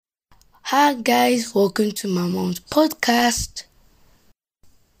Hi guys, welcome to my mom's podcast.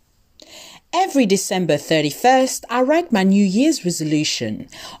 Every December 31st, I write my New Year's resolution.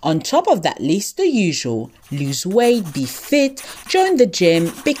 On top of that list, the usual: lose weight, be fit, join the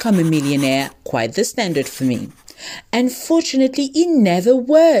gym, become a millionaire, quite the standard for me. Unfortunately, it never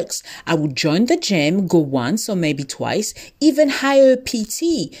works. I would join the gym, go once or maybe twice, even hire a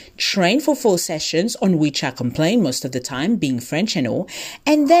PT, train for 4 sessions on which I complain most of the time, being French and all,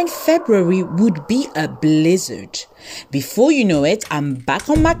 and then February would be a blizzard. Before you know it, I'm back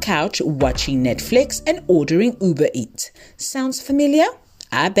on my couch watching Netflix and ordering Uber Eats. Sounds familiar?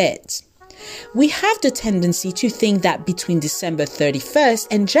 I bet. We have the tendency to think that between December 31st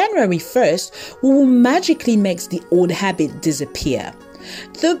and January 1st, we will magically make the old habit disappear.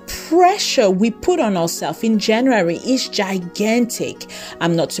 The pressure we put on ourselves in January is gigantic.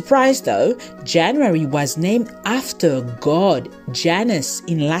 I'm not surprised though. January was named after a god, Janus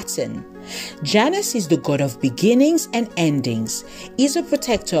in Latin. Janus is the god of beginnings and endings. He's a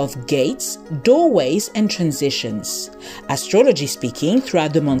protector of gates, doorways, and transitions. Astrology speaking,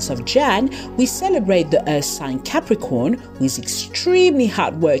 throughout the months of Jan, we celebrate the earth sign Capricorn, who is extremely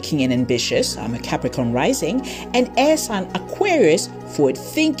hardworking and ambitious. I'm a Capricorn rising, and air sign Aquarius, forward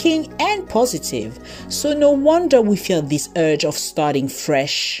thinking and positive. So no wonder we feel this urge of starting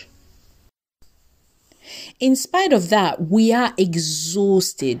fresh. In spite of that, we are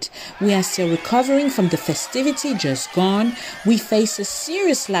exhausted. We are still recovering from the festivity just gone. We face a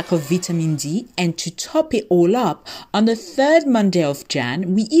serious lack of vitamin D, and to top it all up, on the 3rd Monday of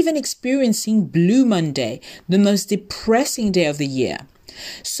Jan, we even experiencing Blue Monday, the most depressing day of the year.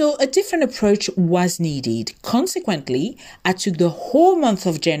 So a different approach was needed. Consequently, I took the whole month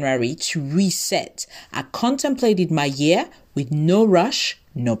of January to reset. I contemplated my year with no rush,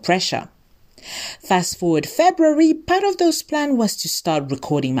 no pressure. Fast forward February, part of those plans was to start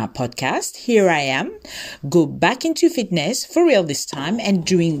recording my podcast. Here I am, go back into fitness, for real this time, and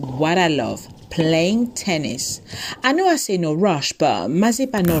doing what I love, playing tennis. I know I say no rush, but my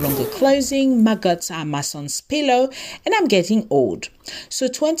zip are no longer closing, my guts are my son's pillow, and I'm getting old. So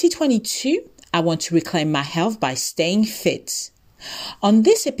 2022, I want to reclaim my health by staying fit. On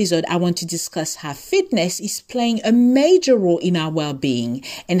this episode, I want to discuss how fitness is playing a major role in our well-being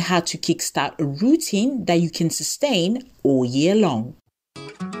and how to kickstart a routine that you can sustain all year long.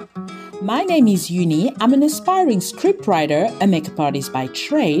 My name is Uni. I'm an aspiring scriptwriter, a makeup artist by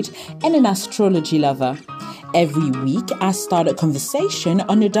trade, and an astrology lover. Every week, I start a conversation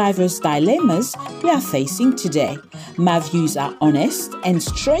on the diverse dilemmas we are facing today. My views are honest and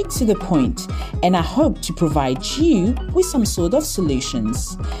straight to the point, and I hope to provide you with some sort of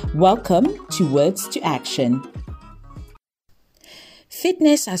solutions. Welcome to Words to Action.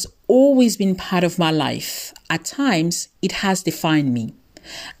 Fitness has always been part of my life. At times, it has defined me.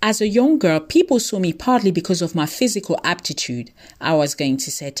 As a young girl, people saw me partly because of my physical aptitude. I was going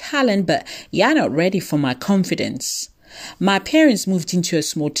to say talent, but you're not ready for my confidence. My parents moved into a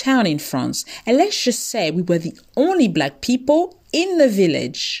small town in France, and let's just say we were the only black people in the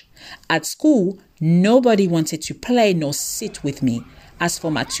village. At school, nobody wanted to play nor sit with me. As for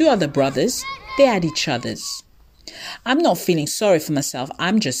my 2 other brothers, they had each other's. I'm not feeling sorry for myself,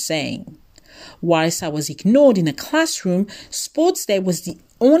 I'm just saying. Whilst I was ignored in a classroom, sports day was the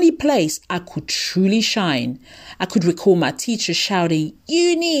only place I could truly shine. I could recall my teacher shouting,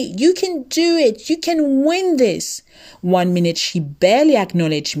 "Uni, you can do it, you can win this." One minute she barely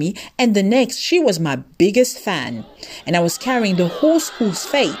acknowledged me, and the next she was my biggest fan. And I was carrying the whole school's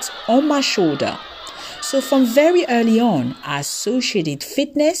fate on my shoulder. So from very early on, I associated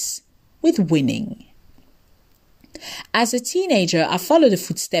fitness with winning. As a teenager, I followed the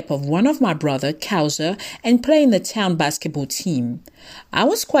footsteps of one of my brother, Kauser, and played in the town basketball team. I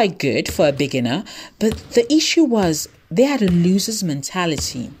was quite good for a beginner, but the issue was they had a loser's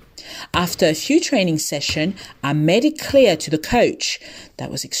mentality. After a few training sessions, I made it clear to the coach, that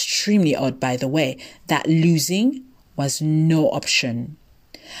was extremely odd by the way, that losing was no option.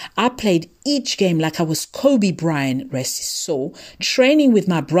 I played each game like I was Kobe Bryant, rest his soul, training with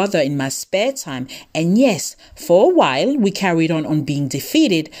my brother in my spare time. And yes, for a while we carried on being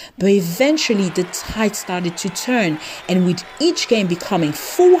defeated, but eventually the tide started to turn, and with each game becoming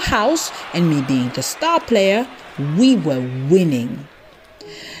full house and me being the star player, we were winning.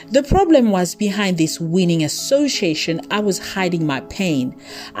 The problem was behind this winning association, I was hiding my pain.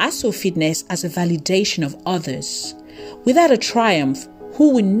 I saw fitness as a validation of others. Without a triumph,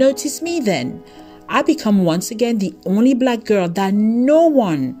 who would notice me then? I become once again the only black girl that no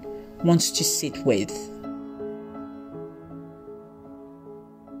one wants to sit with.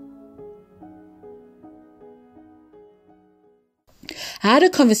 I had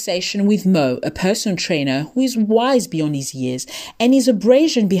a conversation with Mo, a personal trainer who is wise beyond his years, and his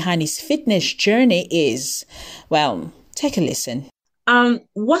abrasion behind his fitness journey is, well, take a listen.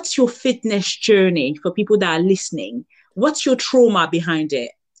 What's your fitness journey for people that are listening? What's your trauma behind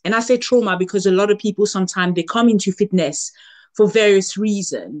it? And I say trauma because a lot of people sometimes they come into fitness for various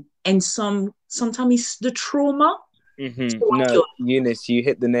reasons, and sometimes it's the trauma. No, Eunice, you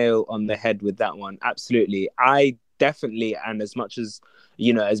hit the nail on the head with that one. Absolutely. I definitely, and as much as,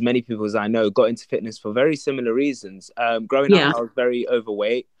 as many people as I know, got into fitness for very similar reasons. Growing up, I was very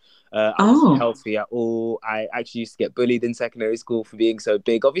overweight. I wasn't healthy at all. I actually used to get bullied in secondary school for being so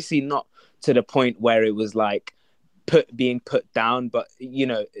big. Obviously not to the point where it was like being put down, but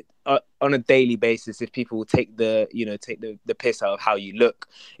on a daily basis, if people take the piss out of how you look,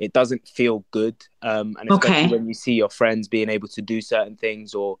 it doesn't feel good. And especially when you see your friends being able to do certain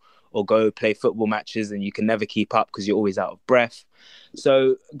things or go play football matches and you can never keep up because you're always out of breath.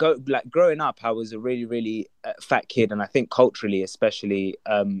 So growing up, I was a really, really fat kid. And I think culturally, especially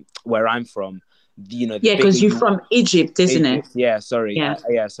where I'm from, because you're from Egypt, isn't it? Yeah, sorry.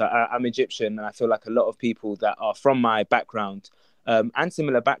 Yeah. So I'm Egyptian, and I feel like a lot of people that are from my background and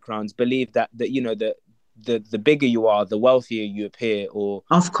similar backgrounds believe that the bigger you are, the wealthier you appear, or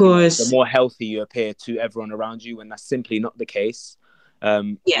of course, the more healthy you appear to everyone around you, and that's simply not the case.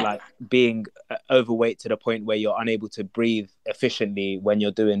 Like being overweight to the point where you're unable to breathe efficiently when you're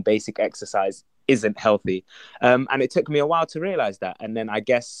doing basic exercise isn't healthy. And it took me a while to realize that. And then I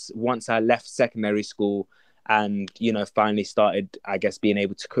guess once I left secondary school and, finally started, I guess, being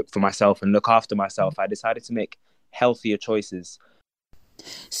able to cook for myself and look after myself, I decided to make healthier choices.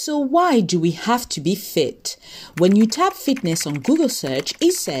 So why do we have to be fit? When you tap fitness on Google search,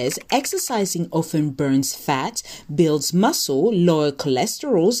 it says exercising often burns fat, builds muscle, lower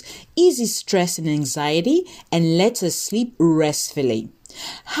cholesterol, eases stress and anxiety, and lets us sleep restfully.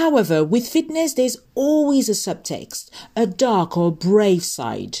 However, with fitness, there's always a subtext, a dark or brave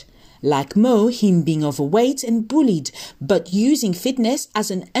side. Like Mo, him being overweight and bullied, but using fitness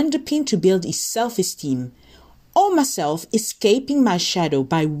as an underpin to build his self-esteem. Or myself escaping my shadow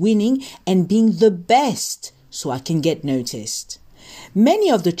by winning and being the best so I can get noticed.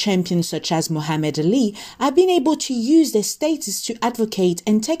 Many of the champions, such as Muhammad Ali, have been able to use their status to advocate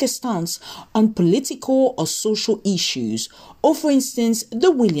and take a stance on political or social issues. Or, for instance,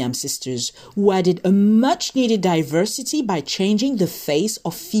 the Williams sisters, who added a much-needed diversity by changing the face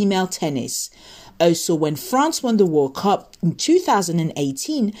of female tennis. Also, when France won the World Cup in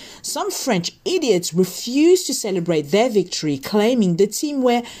 2018, some French idiots refused to celebrate their victory, claiming the team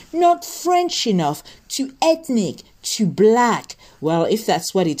were not French enough, too ethnic, too black. Well, if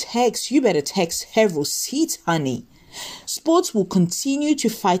that's what it takes, you better take several seats, honey. Sports will continue to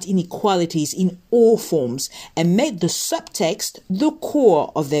fight inequalities in all forms and make the subtext the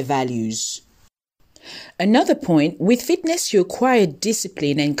core of their values. Another point, with fitness you acquire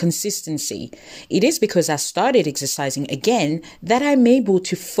discipline and consistency. It is because I started exercising again that I'm able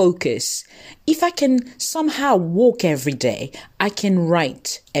to focus. If I can somehow walk every day, I can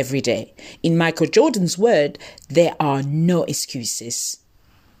write every day. In Michael Jordan's word, there are no excuses.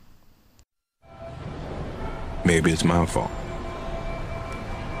 Maybe it's my fault.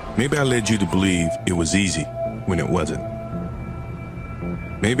 Maybe I led you to believe it was easy when it wasn't.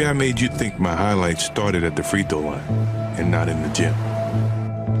 Maybe I made you think my highlights started at the free throw line and not in the gym.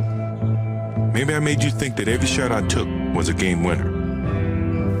 Maybe I made you think that every shot I took was a game winner.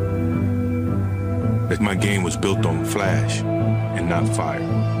 That my game was built on flash and not fire.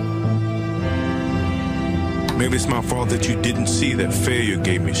 Maybe it's my fault that you didn't see that failure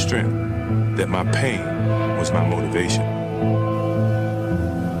gave me strength, that my pain was my motivation.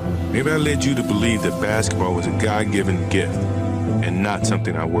 Maybe I led you to believe that basketball was a God-given gift and not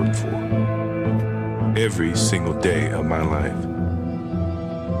something I worked for every single day of my life.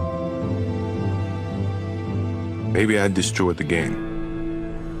 Maybe I destroyed the game.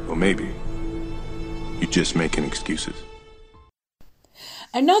 Or maybe you're just making excuses.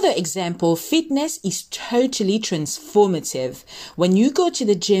 Another example, fitness is totally transformative. When you go to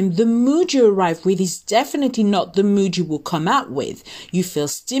the gym, the mood you arrive with is definitely not the mood you will come out with. You feel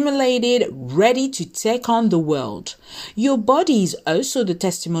stimulated, ready to take on the world. Your body is also the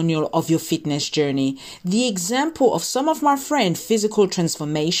testimonial of your fitness journey. The example of some of my friends' physical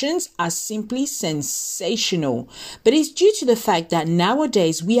transformations are simply sensational. But it's due to the fact that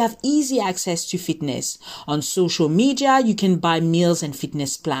nowadays we have easy access to fitness. On social media, you can buy meals and fitness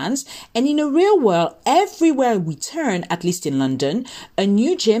plans, and in a real world, everywhere we turn, at least in London, a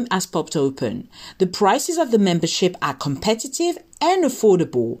new gym has popped open. The prices of the membership are competitive and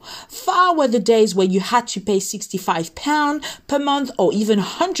affordable. Far were the days where you had to pay £65 per month or even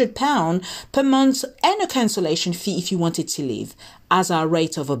 £100 per month and a cancellation fee if you wanted to leave. As our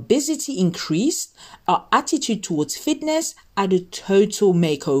rate of obesity increased, our attitude towards fitness had a total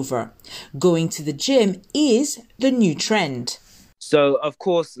makeover. Going to the gym is the new trend. So, of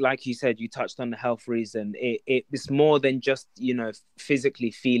course, like you said, you touched on the health reason. It's more than just,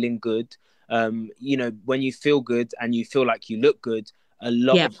 physically feeling good. When you feel good and you feel like you look good, a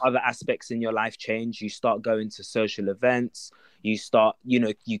lot of other aspects in your life change. You start going to social events. You start,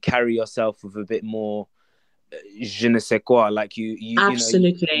 you carry yourself with a bit more je ne sais quoi, like you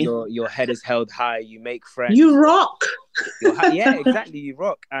absolutely, your head is held high, you make friends, you rock. Yeah, exactly, you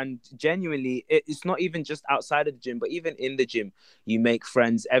rock. And genuinely, it's not even just outside of the gym, but even in the gym, you make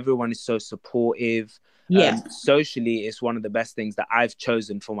friends. Everyone is so supportive. Socially, it's one of the best things that I've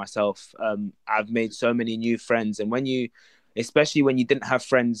chosen for myself. I've made so many new friends, and especially when you didn't have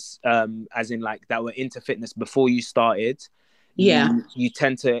friends, as in like that were into fitness before you started, you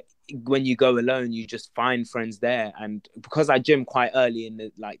tend to, when you go alone, you just find friends there. And because I gym quite early in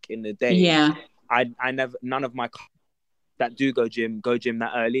the day, none of my that do go gym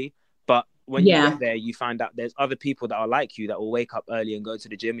that early. But when you get there, you find out there's other people that are like you that will wake up early and go to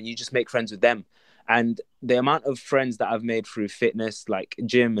the gym, and you just make friends with them. And the amount of friends that I've made through fitness, like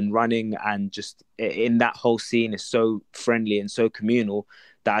gym and running, and just in that whole scene is so friendly and so communal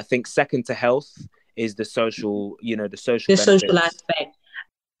that I think second to health is the social aspect.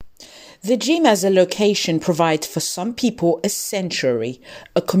 The gym as a location provides for some people a sanctuary,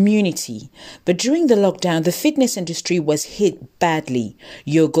 a community. But during the lockdown, the fitness industry was hit badly.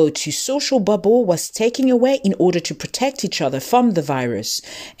 Your go-to social bubble was taken away in order to protect each other from the virus,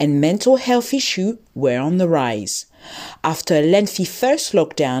 and mental health issues were on the rise. After a lengthy first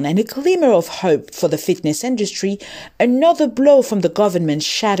lockdown and a glimmer of hope for the fitness industry, another blow from the government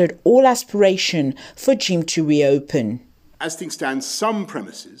shattered all aspiration for gym to reopen. As things stand, some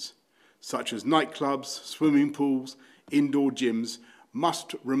premises, such as nightclubs, swimming pools, indoor gyms,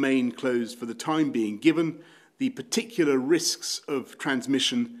 must remain closed for the time being, given the particular risks of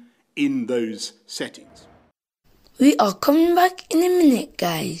transmission in those settings. We are coming back in a minute,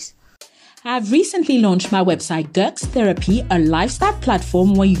 guys. I've recently launched my website, Gux Therapy, a lifestyle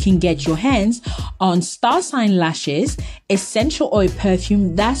platform where you can get your hands on Star Sign lashes, essential oil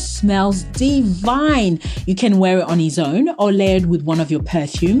perfume that smells divine. You can wear it on its own or layered with one of your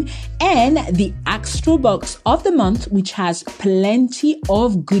perfume, and the extra box of the month, which has plenty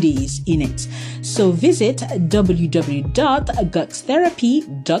of goodies in it. So visit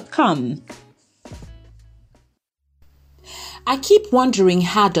www.guxtherapy.com. I keep wondering,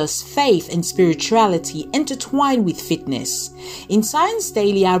 how does faith and spirituality intertwine with fitness? In Science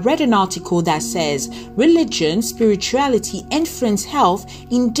Daily, I read an article that says religion, spirituality influence health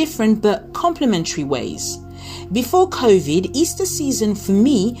in different but complementary ways. Before COVID, Easter season for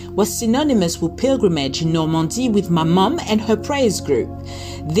me was synonymous with pilgrimage in Normandy with my mom and her prayers group.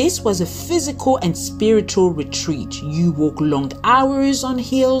 This was a physical and spiritual retreat. You walk long hours on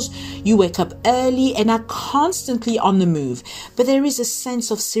hills, you wake up early and are constantly on the move. But there is a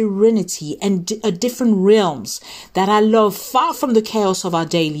sense of serenity and different realms that I love, far from the chaos of our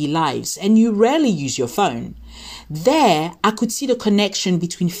daily lives, and you rarely use your phone. There, I could see the connection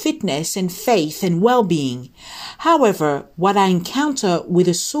between fitness and faith and well-being. However, what I encountered with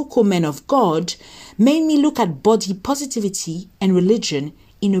a so-called man of God made me look at body positivity and religion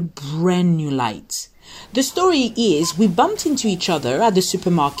in a brand new light. The story is, we bumped into each other at the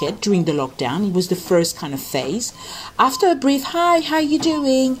supermarket during the lockdown. It was the first kind of phase. After a brief, "Hi, how you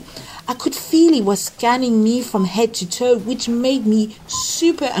doing?" I could feel he was scanning me from head to toe, which made me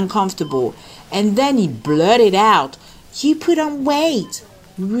super uncomfortable. And then he blurted out, "You put on weight."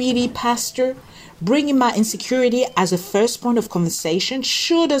 Really, Pastor? Bringing my insecurity as a first point of conversation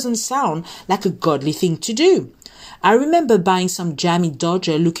sure doesn't sound like a godly thing to do. I remember buying some jammy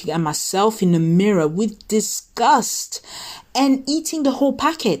Dodger, looking at myself in the mirror with disgust, and eating the whole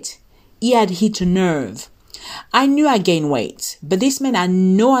packet. He had hit a nerve. I knew I gained weight, but this man had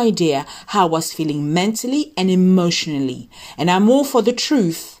no idea how I was feeling mentally and emotionally. And I'm all for the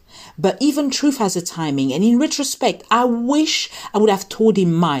truth. But even truth has a timing, and in retrospect, I wish I would have told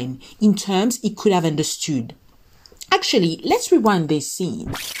him mine in terms he could have understood. Actually, let's rewind this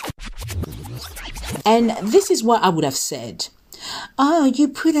scene. And this is what I would have said. "Oh, you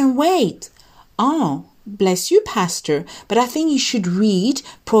put on weight." "Oh, bless you, Pastor, but I think you should read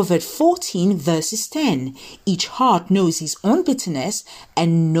Proverbs 14 verses 10. Each heart knows his own bitterness,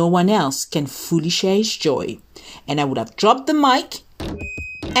 and no one else can fully share his joy." And I would have dropped the mic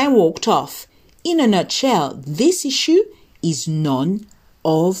and walked off. In a nutshell, this issue is none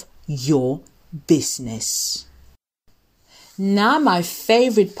of your business. Now my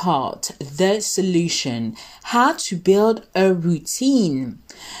favorite part, the solution, how to build a routine.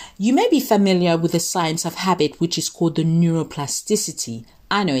 You may be familiar with the science of habit, which is called the neuroplasticity.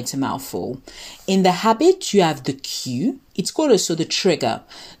 I know it's a mouthful. In the habit, you have the cue. It's called also the trigger.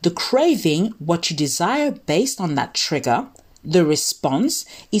 The craving, what you desire based on that trigger. The response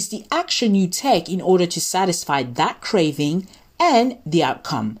is the action you take in order to satisfy that craving, and the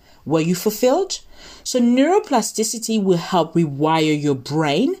outcome. Were you fulfilled? So neuroplasticity will help rewire your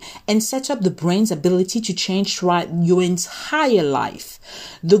brain and set up the brain's ability to change throughout your entire life.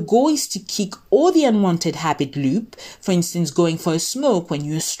 The goal is to kick all the unwanted habit loop, for instance, going for a smoke when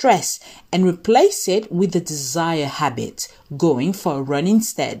you're stressed, and replace it with the desired habit, going for a run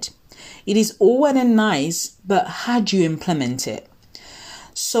instead. It is all well and nice, but how do you implement it?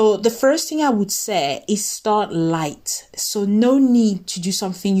 So the first thing I would say is start light. So no need to do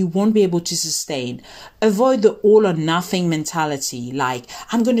something you won't be able to sustain. Avoid the all or nothing mentality, like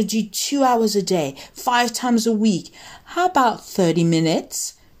I'm going to do 2 hours a day, 5 times a week. How about 30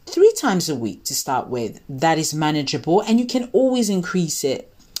 minutes, 3 times a week to start with? That is manageable and you can always increase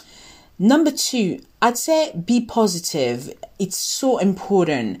it. Number 2, I'd say be positive. It's so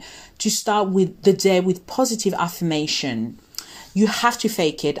important to start with the day with positive affirmation. You have to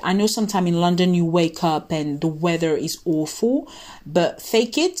fake it. I know sometime in London you wake up and the weather is awful, but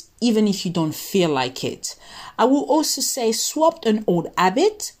fake it even if you don't feel like it. I will also say swap an old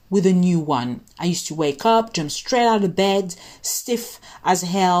habit with a new one. I used to wake up, jump straight out of bed, stiff as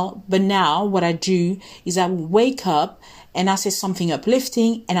hell. But now what I do is I will wake up and I say something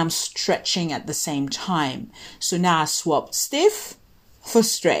uplifting and I'm stretching at the same time. So now I swapped stiff for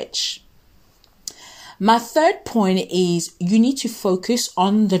stretch. My third point is you need to focus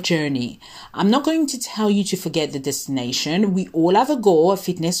on the journey. I'm not going to tell you to forget the destination. We all have a goal, a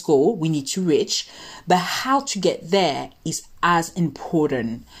fitness goal we need to reach, but how to get there is as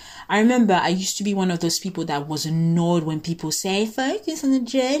important. I remember I used to be one of those people that was annoyed when people say, focus on the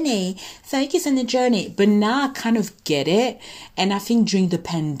journey, focus on the journey. But now I kind of get it. And I think during the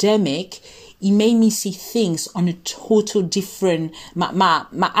pandemic, it made me see things on a total different, my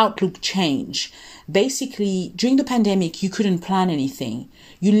outlook change. Basically, during the pandemic, you couldn't plan anything.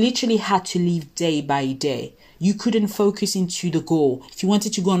 You literally had to live day by day. You couldn't focus into the goal. If you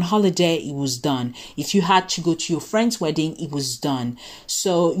wanted to go on holiday, it was done. If you had to go to your friend's wedding, it was done.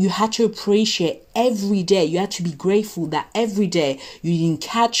 So you had to appreciate every day. You had to be grateful that every day you didn't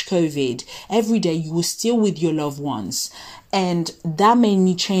catch COVID. Every day you were still with your loved ones. And that made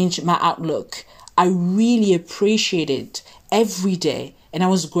me change my outlook. I really appreciated every day and I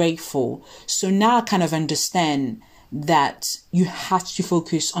was grateful. So now I kind of understand that you have to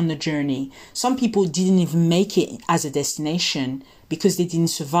focus on the journey. Some people didn't even make it as a destination because they didn't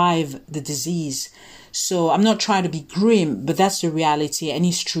survive the disease. So I'm not trying to be grim, but that's the reality and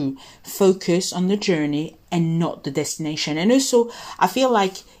it's true. Focus on the journey and not the destination. And also, I feel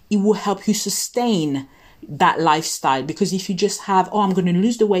like it will help you sustain that lifestyle, because if you just have, I'm going to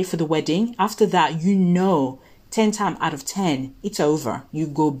lose the weight for the wedding, after that, 10 times out of 10, it's over. You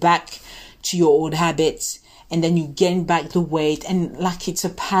go back to your old habits and then you gain back the weight, and like it's a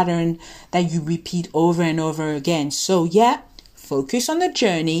pattern that you repeat over and over again. So yeah, focus on the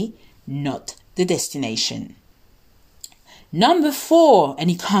journey, not the destination. Number 4,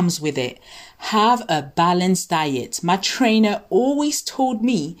 and it comes with it, have a balanced diet. My trainer always told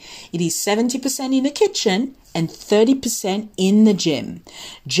me it is 70% in the kitchen and 30% in the gym.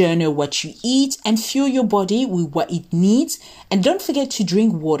 Journal what you eat and fuel your body with what it needs. And don't forget to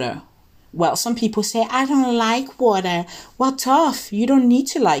drink water. Well, some people say, I don't like water. Well, tough. You don't need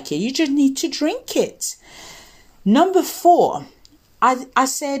to like it. You just need to drink it. Number 4, I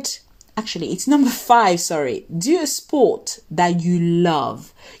said... Actually, it's number 5, Do a sport that you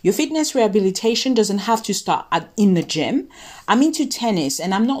love. Your fitness rehabilitation doesn't have to start in the gym. I'm into tennis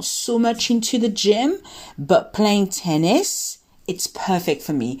and I'm not so much into the gym, but playing tennis, it's perfect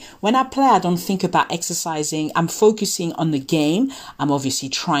for me. When I play, I don't think about exercising. I'm focusing on the game. I'm obviously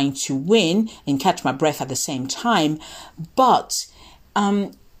trying to win and catch my breath at the same time, but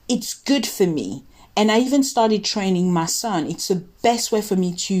it's good for me. And I even started training my son. It's the best way for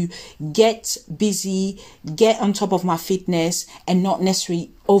me to get busy, get on top of my fitness and not necessarily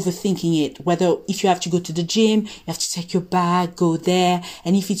overthinking it. Whether if you have to go to the gym, you have to take your bag, go there.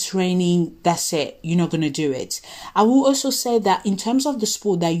 And if it's raining, that's it. You're not going to do it. I will also say that in terms of the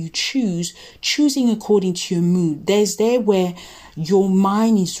sport that you choosing according to your mood, there's there where your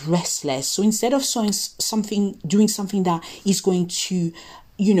mind is restless. So instead of doing something that is going to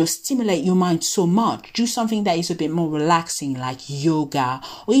stimulate your mind so much. Do something that is a bit more relaxing, like yoga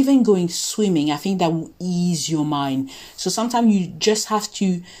or even going swimming. I think that will ease your mind. So sometimes you just have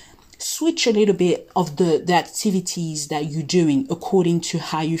to switch a little bit of the activities that you're doing according to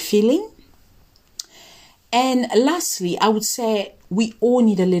how you're feeling. And lastly, I would say we all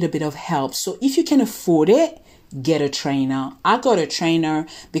need a little bit of help. So if you can afford it, get a trainer. I got a trainer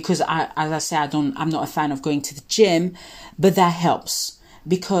because I'm not a fan of going to the gym, but that helps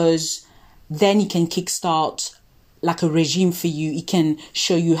because then you can kickstart like a regime for you. It can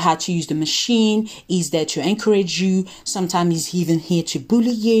show you how to use the machine. He's there to encourage you. Sometimes he's even here to bully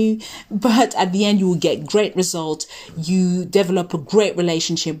you. But at the end, you will get great results. You develop a great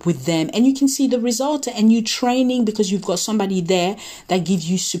relationship with them and you can see the result, and you're training because you've got somebody there that gives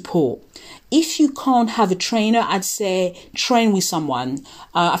you support. If you can't have a trainer, I'd say train with someone.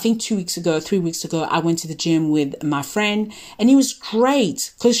 I think 3 weeks ago, I went to the gym with my friend, and it was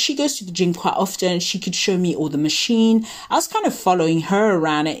great because she goes to the gym quite often. She could show me all the machine. I was kind of following her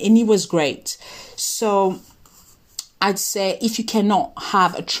around it, and it was great. So I'd say if you cannot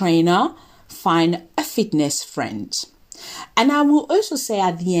have a trainer, find a fitness friend. And I will also say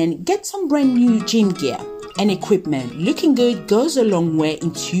at the end, get some brand new gym gear and equipment. Looking good goes a long way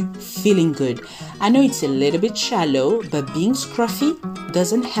into feeling good. I know it's a little bit shallow, but being scruffy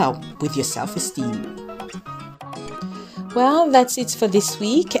doesn't help with your self-esteem. Well, that's it for this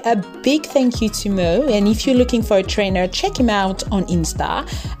week. A big thank you to Mo. And if you're looking for a trainer, check him out on Insta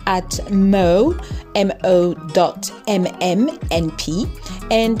at mo.mmnp.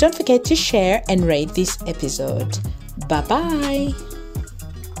 And don't forget to share and rate this episode. Bye-bye.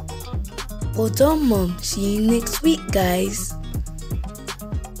 Well done, Mom. See you next week, guys.